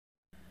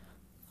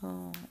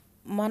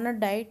మన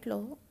డైట్లో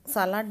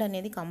సలాడ్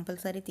అనేది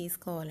కంపల్సరీ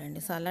తీసుకోవాలండి.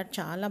 సలాడ్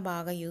చాలా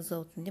బాగా యూజ్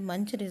అవుతుంది.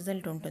 మంచి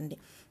రిజల్ట్ ఉంటుంది.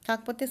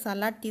 కాకపోతే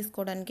సలాడ్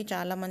తీసుకోవడానికి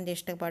చాలామంది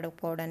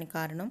ఇష్టపడకపోవడానికి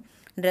కారణం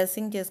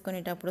డ్రెస్సింగ్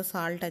చేసుకునేటప్పుడు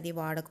సాల్ట్ అది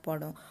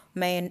వాడకపోవడం,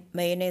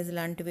 మయోనైజ్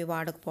లాంటివి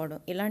వాడకపోవడం,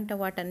 ఇలాంటి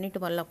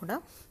వాటన్నిటి వల్ల కూడా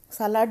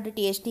సలాడ్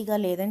టేస్టీగా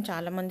లేదని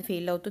చాలామంది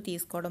ఫీల్ అవుతూ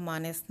తీసుకోవడం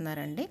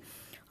మానేస్తున్నారండి.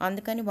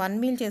 అందుకని 1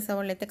 మీల్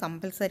చేసేవాళ్ళు అయితే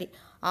కంపల్సరీ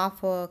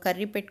హాఫ్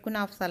కర్రీ పెట్టుకుని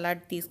హాఫ్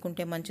సలాడ్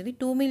తీసుకుంటే మంచిది.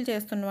 2 మీల్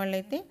చేస్తున్న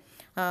వాళ్ళైతే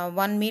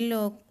 1 మీల్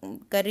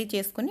కర్రీ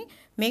చేసుకుని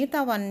మిగతా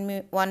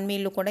 1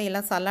 మీల్ కూడా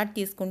ఇలా సలాడ్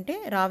తీసుకుంటే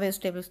రా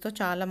వెజిటేబుల్స్తో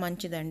చాలా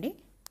మంచిదండి.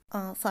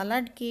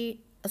 సలాడ్కి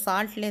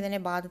సాల్ట్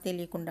లేదనే బాధ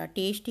తెలియకుండా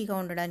టేస్టీగా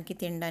ఉండడానికి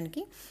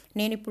తినడానికి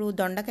నేను ఇప్పుడు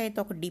దొండకాయతో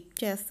ఒక డిప్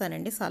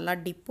చేస్తానండి,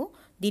 సలాడ్ డిప్పు.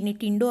 దీన్ని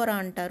టిండోరా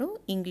అంటారు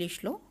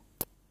ఇంగ్లీష్లో.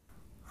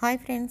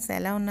 హాయ్ ఫ్రెండ్స్,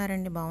 ఎలా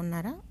ఉన్నారండి?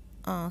 బాగున్నారా?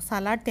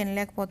 సలాడ్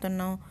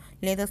తినలేకపోతున్నాం,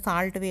 లేదా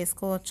సాల్ట్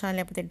వేసుకోవచ్చా,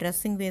 లేకపోతే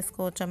డ్రెస్సింగ్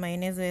వేసుకోవచ్చా,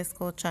 మైనీస్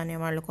వేసుకోవచ్చా అనే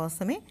వాళ్ళ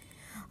కోసమే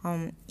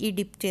ఈ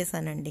డిప్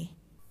చేశానండి.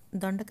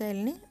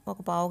 దొండకాయలని ఒక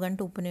పావు గంట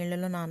ఉప్పు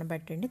నీళ్ళలో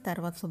నానబెట్టండి.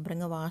 తర్వాత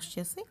శుభ్రంగా వాష్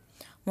చేసి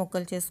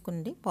ముక్కలు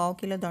చేసుకుంది. పావు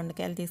కిలో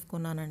దొండకాయలు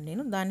తీసుకున్నానండి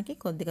నేను. దానికి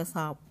కొద్దిగా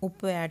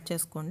ఉప్పు యాడ్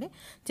చేసుకోండి.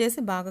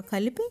 చేసి బాగా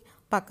కలిపి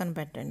పక్కన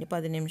పెట్టండి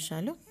 10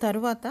 నిమిషాలు.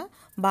 తర్వాత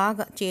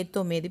బాగా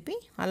చేతితో మెదిపి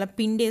అలా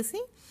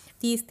పిండేసి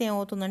తీస్తే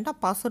ఏమవుతుందంటే ఆ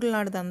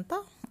పసురులాడదంతా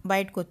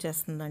బయటకు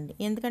వచ్చేస్తుందండి.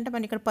 ఎందుకంటే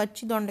మనం ఇక్కడ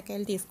పచ్చి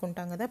దొండకాయలు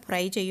తీసుకుంటాం కదా,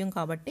 ఫ్రై చేయం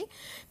కాబట్టి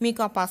మీకు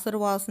ఆ పసరు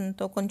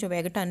వాసనతో కొంచెం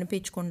వెగట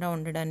అనిపించకుండా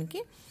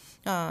ఉండడానికి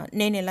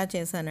నేను ఇలా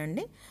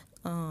చేశానండి.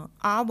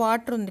 ఆ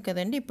వాటర్ ఉంది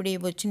కదండి, ఇప్పుడు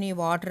వచ్చిన ఈ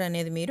వాటర్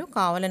అనేది మీరు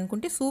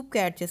కావాలనుకుంటే సూప్కి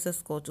యాడ్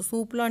చేసేసుకోవచ్చు.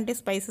 సూప్లో అంటే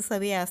స్పైసెస్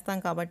అవి వేస్తాం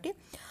కాబట్టి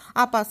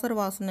ఆ పసరు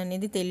వాసన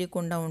అనేది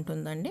తెలియకుండా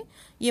ఉంటుందండి.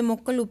 ఈ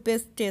ముక్కలు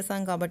ఉప్పేసి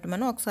చేసాం కాబట్టి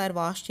మనం ఒకసారి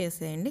వాష్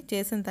చేసేయండి.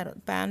 చేసిన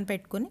తర్వాత ప్యాన్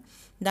పెట్టుకుని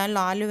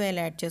దానిలో ఆలివ్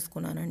ఆయిల్ యాడ్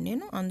చేసుకున్నానండి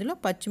నేను. అందులో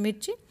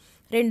పచ్చిమిర్చి,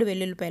 2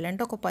 వెల్లుల్లిపాయలు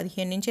అంటే ఒక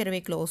 15 నుంచి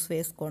 20 క్లోవ్స్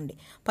వేసుకోండి.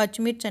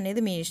 పచ్చిమిర్చి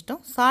అనేది మీ ఇష్టం.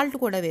 సాల్ట్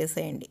కూడా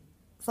వేసేయండి.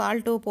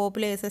 సాల్ట్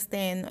పోపులో వేసేస్తే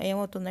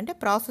ఏమవుతుందంటే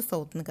ప్రాసెస్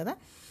అవుతుంది కదా,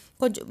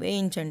 కొంచెం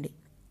వేయించండి.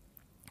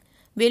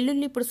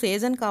 వెల్లుల్లి ఇప్పుడు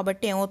సీజన్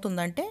కాబట్టి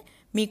ఏమవుతుందంటే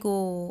మీకు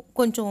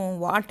కొంచెం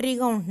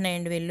వాటరీగా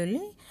ఉంటున్నాయండి.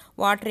 వెల్లుల్లి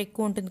వాటర్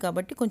ఎక్కువ ఉంటుంది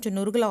కాబట్టి కొంచెం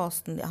నురుగులా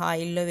వస్తుంది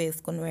ఆయిల్లో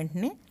వేసుకున్న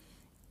వెంటనే.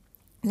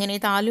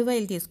 నేనైతే ఆలివ్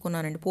ఆయిల్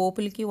తీసుకున్నానండి.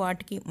 పోపులకి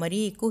వాటికి మరీ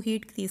ఎక్కువ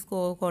హీట్కి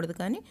తీసుకోకూడదు,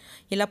 కానీ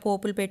ఇలా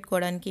పోపులు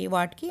పెట్టుకోవడానికి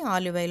వాటికి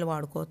ఆలివ్ ఆయిల్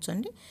వాడుకోవచ్చు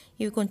అండి.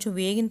 ఇవి కొంచెం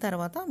వేగిన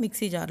తర్వాత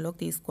మిక్సీ జార్లోకి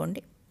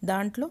తీసుకోండి.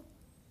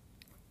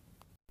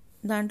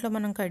 దాంట్లో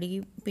మనం కడిగి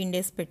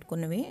పిండేసి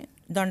పెట్టుకున్నవి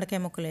దొండకాయ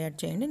ముక్కలు యాడ్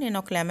చేయండి. నేను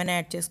ఒక లెమన్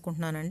యాడ్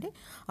చేసుకుంటున్నానండి.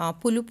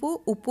 పులుపు,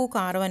 ఉప్పు,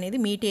 కారం అనేది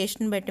మీ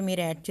టేస్ట్ని బట్టి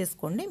మీరు యాడ్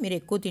చేసుకోండి. మీరు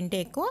ఎక్కువ తింటే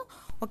ఎక్కువ,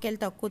 ఒకవేళ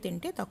తక్కువ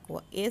తింటే తక్కువ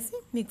వేసి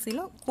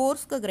మిక్సీలో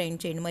కోర్స్గా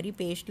గ్రైండ్ చేయండి. మరి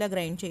పేస్ట్లా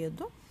గ్రైండ్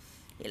చేయొద్దు,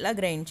 ఇలా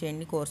గ్రైండ్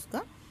చేయండి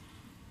కోర్స్గా.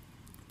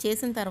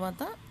 చేసిన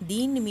తర్వాత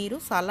దీన్ని మీరు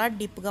సలాడ్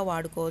డిప్గా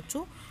వాడుకోవచ్చు.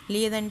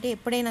 లేదంటే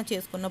ఎప్పుడైనా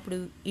చేసుకున్నప్పుడు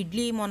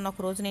మొన్న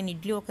ఒక రోజు నేను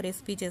ఇడ్లీ ఒక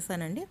రెసిపీ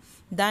చేశానండి,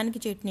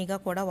 దానికి చట్నీగా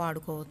కూడా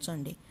వాడుకోవచ్చు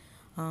అండి.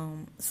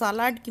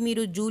 సలాడ్కి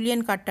మీరు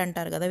జూలియన్ కట్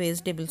అంటారు కదా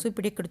వెజిటేబుల్స్,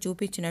 ఇప్పుడు ఇక్కడ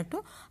చూపించినట్టు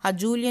ఆ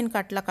జూలియన్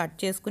కట్లా కట్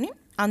చేసుకుని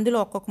అందులో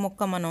ఒక్కొక్క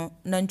ముక్క మనం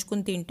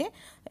నంచుకుని తింటే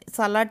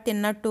సలాడ్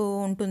తిన్నట్టు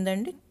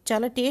ఉంటుందండి.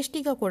 చాలా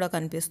టేస్టీగా కూడా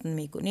కనిపిస్తుంది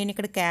మీకు. నేను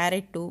ఇక్కడ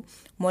క్యారెట్,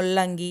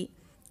 ముల్లంగి,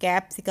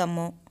 క్యాప్సికమ్,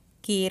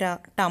 కీర,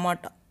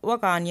 టమాటా,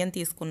 ఒక ఆనియన్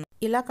తీసుకున్నాను.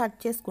 ఇలా కట్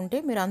చేసుకుంటే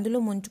మీరు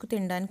అందులో ముంచుకు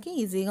తినడానికి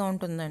ఈజీగా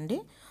ఉంటుందండి,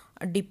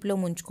 డిప్లో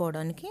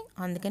ముంచుకోవడానికి.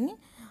 అందుకని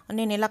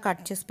నేను ఇలా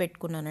కట్ చేసి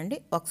పెట్టుకున్నానండి.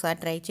 ఒకసారి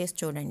ట్రై చేసి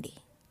చూడండి.